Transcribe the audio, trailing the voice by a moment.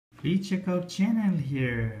Please check out channel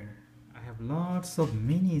here. I have lots of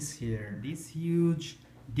minis here. This huge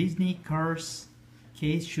Disney Cars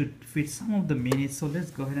case should fit some of the minis, so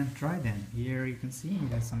let's go ahead and try them. Here you can see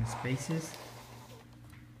it has some spaces.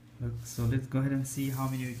 Look, so let's go ahead and see how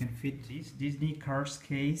many we can fit. This Disney Cars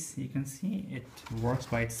case, you can see it works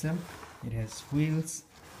by itself. It has wheels,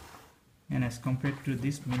 and as compared to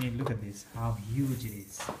this mini, look at this, how huge it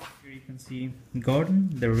is. Here you can see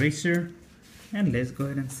Gordon the racer, and let's go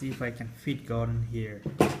ahead and see if I can fit Gordon here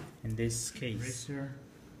in this case. Racer,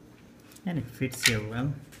 and it fits here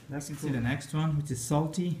well. Let's see the next one, which is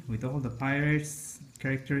Salty, with all the pirates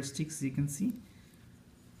characteristics. You can see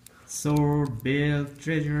sword, belt,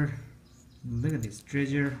 treasure. Look at this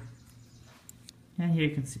treasure, and here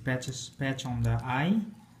you can see patch on the eye.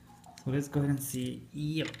 So let's go ahead and see.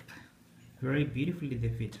 Yep, very beautifully they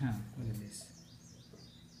fit, huh? Look at this.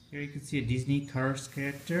 Here you can see a Disney Cars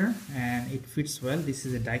character, and it fits well. This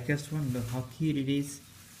is a die-cast one. Look how cute it is.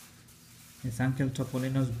 It's Uncle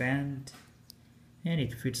Topolino's band, and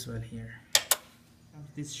it fits well here.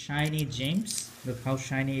 This shiny James, look how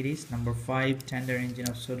shiny it is. Number 5 tender engine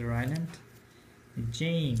of Solar Island,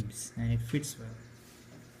 James, and it fits well.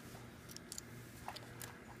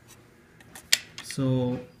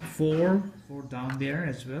 So four down there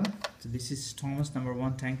as well. So this is Thomas number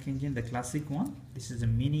 1 tank engine, the classic one. This is a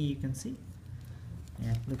mini, you can see.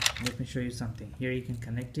 Yeah, look, let me show you something. Here you can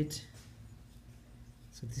connect it.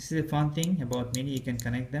 So this is a fun thing about mini, you can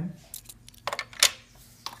connect them.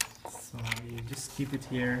 So you just keep it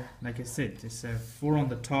here, like I said, it's a 4 on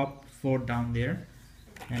the top, 4 down there,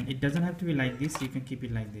 and it doesn't have to be like this. You can keep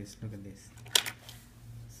it like this. Look at this.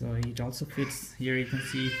 So it also fits here. You can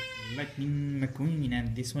see Lightning McQueen,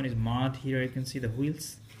 and this one is mod. Here you can see the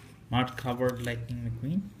wheels, mod covered Lightning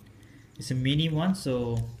McQueen. It's a mini one,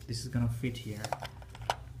 so this is gonna fit here.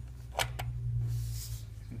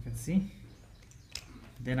 You can see.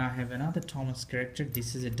 Then I have another Thomas character.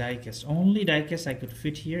 This is a diecast. Only diecast I could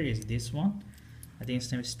fit here is this one. I think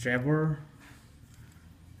his name is Trevor,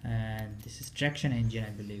 and this is traction engine,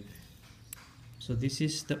 I believe. So this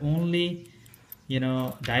is the only, you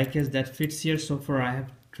know, diecast that fits here so far I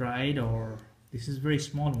have tried. Or this is very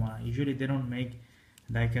small one. Usually they don't make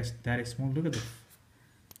diecast that small. Look at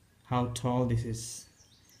how tall this is.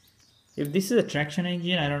 If this is a traction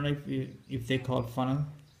engine, I don't know if they call funnel.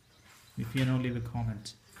 If you know, leave a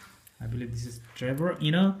comment. I believe this is Trevor,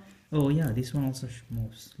 you know. Oh yeah, this one also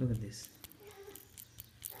moves. Look at this.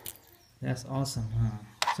 That's awesome,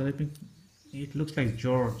 huh? So it looks like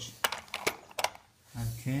George.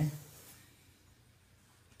 Okay.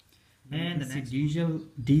 And the next diesel.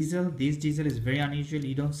 This diesel is very unusual.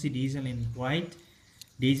 You don't see diesel in white.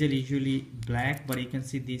 Diesel usually black, but you can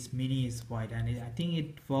see this mini is white, and I think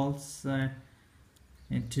it falls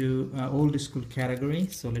into old school category.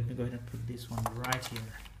 So let me go ahead and put this one right here.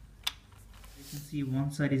 You can see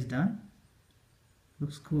one side is done.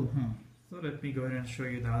 Looks cool, huh? So let me go ahead and show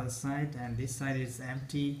you the other side, and this side is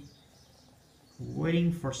empty,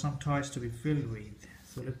 waiting for some toys to be filled with.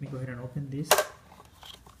 So let me go ahead and open this.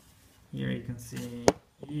 Here you can see,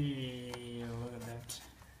 yeah, look at that.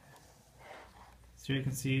 So you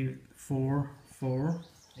can see 4,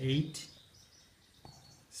 8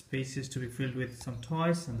 spaces to be filled with some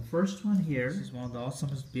toys. And the first one here is one of the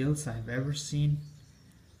awesomest builds I've ever seen,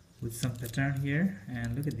 with some pattern here,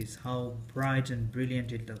 and look at this, how bright and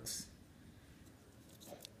brilliant it looks.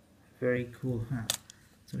 Very cool, huh?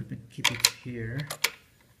 So let me keep it here.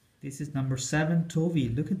 This is number 7 Toby.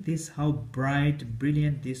 Look at this, how bright,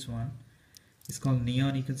 brilliant this one. It's called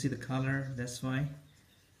neon. You can see the color. That's why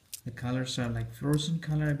the colors are like fluorescent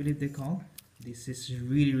color, I believe they call. This is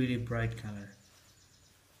really bright color.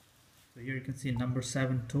 So here you can see number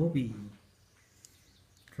 7 Toby,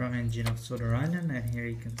 drum engine of Solar Island, and here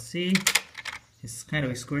you can see it's kind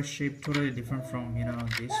of a square shape, totally different from, you know,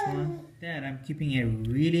 this one. That I'm keeping a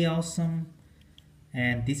really awesome,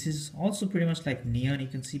 and this is also pretty much like neon. You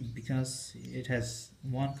can see because it has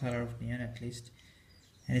one color of neon at least,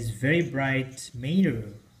 and it's very bright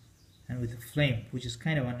Mater, and with a flame, which is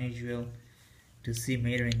kind of unusual to see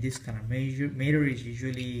Mater in this color. Mater is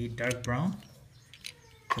usually dark brown.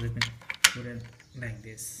 So let me put it like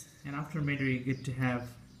this. And after Mater you get to have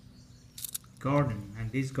Gordon, and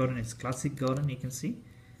this Gordon is classic Gordon. You can see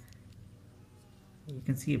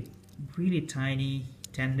a really tiny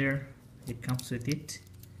tender, it comes with it.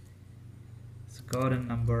 So Gordon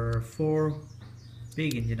number 4,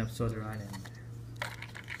 big engine of Solar Island.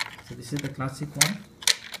 So this is the classic one.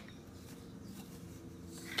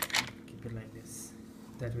 Keep it like this,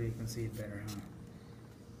 that way you can see it better, huh?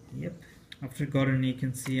 Yep. After Gordon you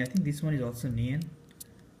can see, I think this one is also neon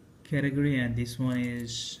category, and this one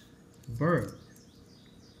is bird.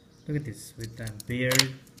 Look at this with the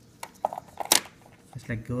beard, just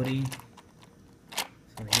like goatee.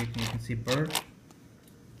 So here you can see bird.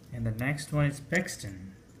 And the next one is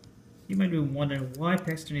Paxton. You might be wondering why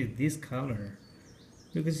Paxton is this color.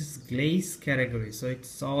 Because it's glaze category, so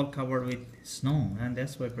it's all covered with snow, and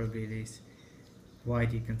that's why probably it is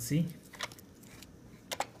white. You can see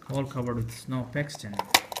all covered with snow. Paxton.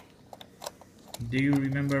 Do you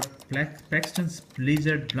remember Paxton's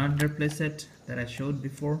Blizzard Blunder playset that I showed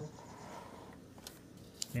before?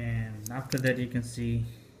 And after that you can see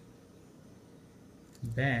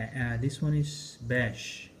this one is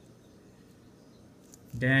Bash,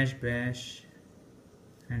 Dash, Bash,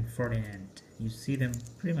 and Ferdinand. You see them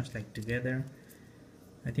pretty much like together.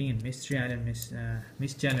 I think in Mystery Island,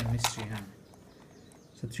 Mystery Island Mystery, huh?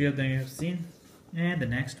 So 3 of them you have seen. And the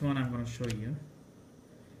next one I'm going to show you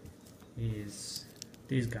is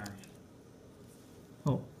this guy.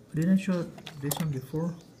 Oh, didn't I show this one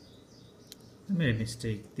before? I made a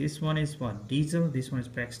mistake. This one is what? Diesel. This one is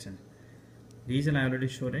Paxton. Diesel I already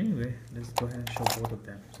showed anyway. Let's go ahead and show both of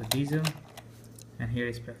them. So Diesel, and here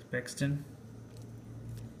is Paxton.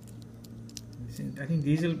 I think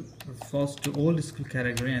Diesel falls to old school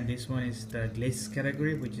category, and this one is the glaze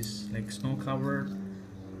category, which is like snow covered.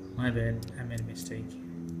 My bad, I made a mistake.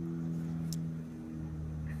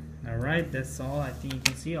 Alright, that's all. I think you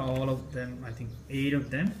can see all of them. I think 8 of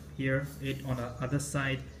them here, 8 on the other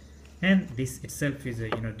side, and this itself is a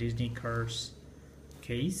Disney Cars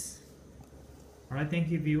case. Alright, thank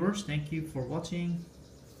you viewers, thank you for watching.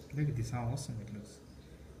 Look at this, how awesome it looks.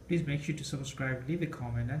 Please make sure to subscribe, leave a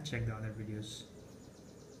comment, and check the other videos.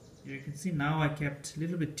 You can see now I kept a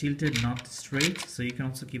little bit tilted, not straight, so you can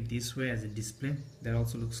also keep this way as a display. That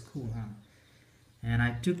also looks cool, huh? And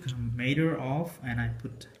I took Mater off and I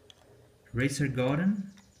put Racer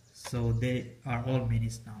Garden, so they are all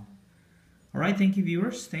minis now. Alright, thank you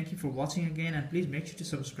viewers, thank you for watching again, and please make sure to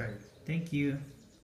subscribe. Thank you.